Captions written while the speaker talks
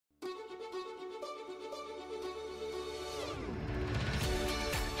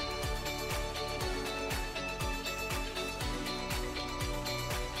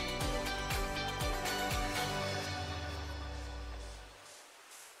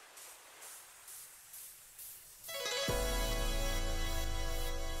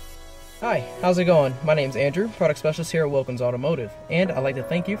Hi, how's it going? My name's Andrew, product specialist here at Wilkins Automotive, and I'd like to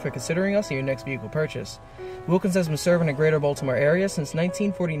thank you for considering us in your next vehicle purchase. Wilkins has been serving the greater Baltimore area since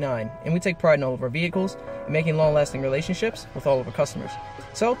 1949, and we take pride in all of our vehicles and making long-lasting relationships with all of our customers.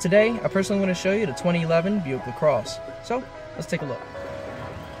 So today, I personally want to show you the 2011 Buick Lacrosse. So let's take a look.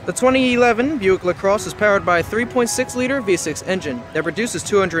 The 2011 Buick Lacrosse is powered by a 3.6-liter V6 engine that produces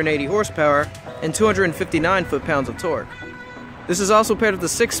 280 horsepower and 259 foot-pounds of torque. This is also paired with a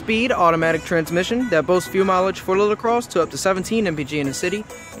 6-speed automatic transmission that boasts fuel mileage for the Lacrosse to up to 17 mpg in the city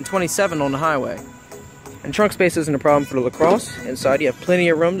and 27 on the highway. And trunk space isn't a problem for the Lacrosse. Inside you have plenty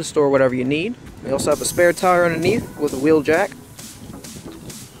of room to store whatever you need. You also have a spare tire underneath with a wheel jack.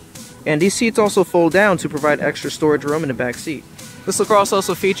 And these seats also fold down to provide extra storage room in the back seat. This Lacrosse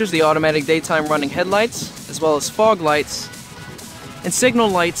also features the automatic daytime running headlights, as well as fog lights and signal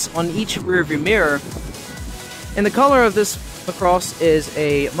lights on each rearview mirror. And the color of this Lacrosse is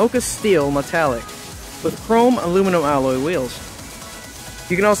a mocha steel metallic with chrome aluminum alloy wheels.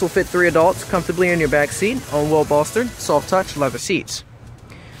 You can also fit 3 adults comfortably in your back seat on well-bolstered, soft-touch leather seats.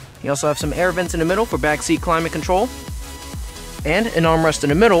 You also have some air vents in the middle for back seat climate control, and an armrest in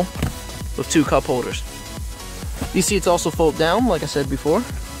the middle with 2 cup holders. These seats also fold down, like I said before.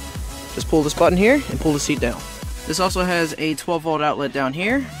 Just pull this button here and pull the seat down. This also has a 12-volt outlet down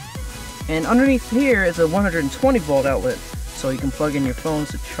here, and underneath here is a 120-volt outlet, so you can plug in your phones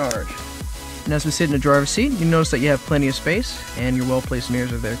to charge. And as we sit in the driver's seat, you notice that you have plenty of space, and your well-placed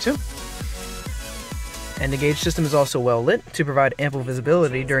mirrors are there too. And the gauge system is also well lit to provide ample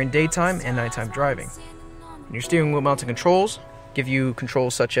visibility during daytime and nighttime driving. And your steering wheel mounted controls give you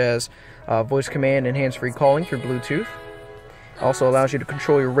controls such as voice command and hands-free calling through Bluetooth. It also allows you to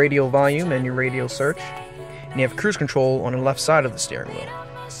control your radio volume and your radio search. And you have cruise control on the left side of the steering wheel.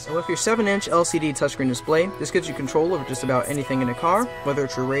 So with your 7-inch LCD touchscreen display, this gives you control over just about anything in the car, whether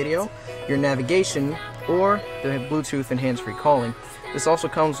it's your radio, your navigation, or the Bluetooth and hands-free calling. This also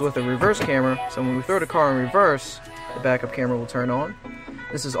comes with a reverse camera, so when we throw the car in reverse, the backup camera will turn on.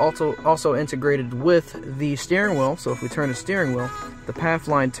 This is also integrated with the steering wheel, so if we turn the steering wheel, the path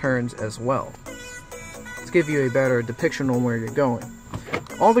line turns as well, to give you a better depiction on where you're going.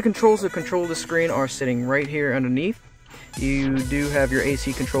 All the controls that control the screen are sitting right here underneath. You do have your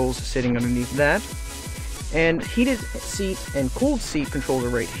AC controls sitting underneath that, and heated seat and cooled seat controls are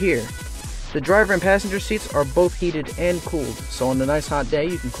right here. The driver and passenger seats are both heated and cooled, so on a nice hot day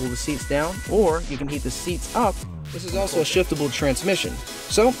you can cool the seats down, or you can heat the seats up. This is also a shiftable transmission,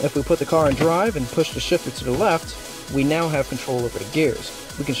 so if we put the car in drive and push the shifter to the left, we now have control over the gears.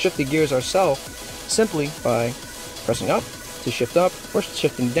 We can shift the gears ourselves simply by pressing up to shift up, or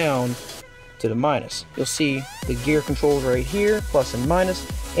shifting down to the minus. You'll see the gear controls right here, plus and minus,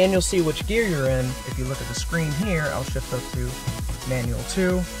 and you'll see which gear you're in. If you look at the screen here, I'll shift up to manual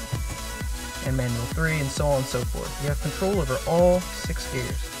 2 and manual 3 and so on and so forth. You have control over all 6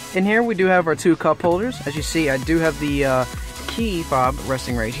 gears. In here we do have our 2 cup holders. As you see, I do have the key fob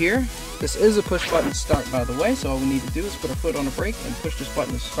resting right here. This is a push button start, by the way, so all we need to do is put our foot on the brake and push this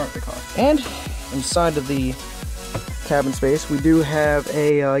button to start the car. And inside of the cabin space, we do have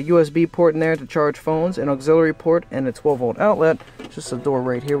a USB port in there to charge phones, an auxiliary port, and a 12-volt outlet. Just a door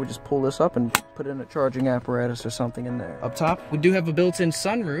right here. We just pull this up and put in a charging apparatus or something in there. Up top, we do have a built-in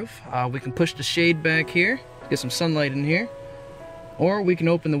sunroof. We can push the shade back here, get some sunlight in here, or we can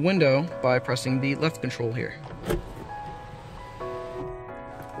open the window by pressing the left control here.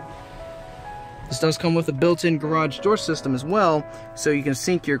 This does come with a built-in garage door system as well, so you can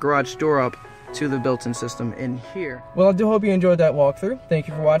sync your garage door up to the built-in system in here. Well, I do hope you enjoyed that walkthrough. Thank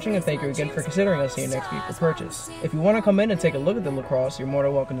you for watching, and thank you again for considering us in your next vehicle purchase. If you want to come in and take a look at the Lacrosse, you're more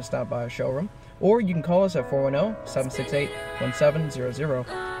than welcome to stop by our showroom, or you can call us at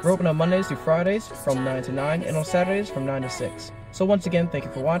 410-768-1700. We're open on Mondays through Fridays from 9 to 9, and on Saturdays from 9 to 6. So once again, thank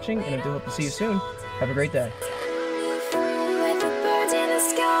you for watching, and I do hope to see you soon. Have a great day.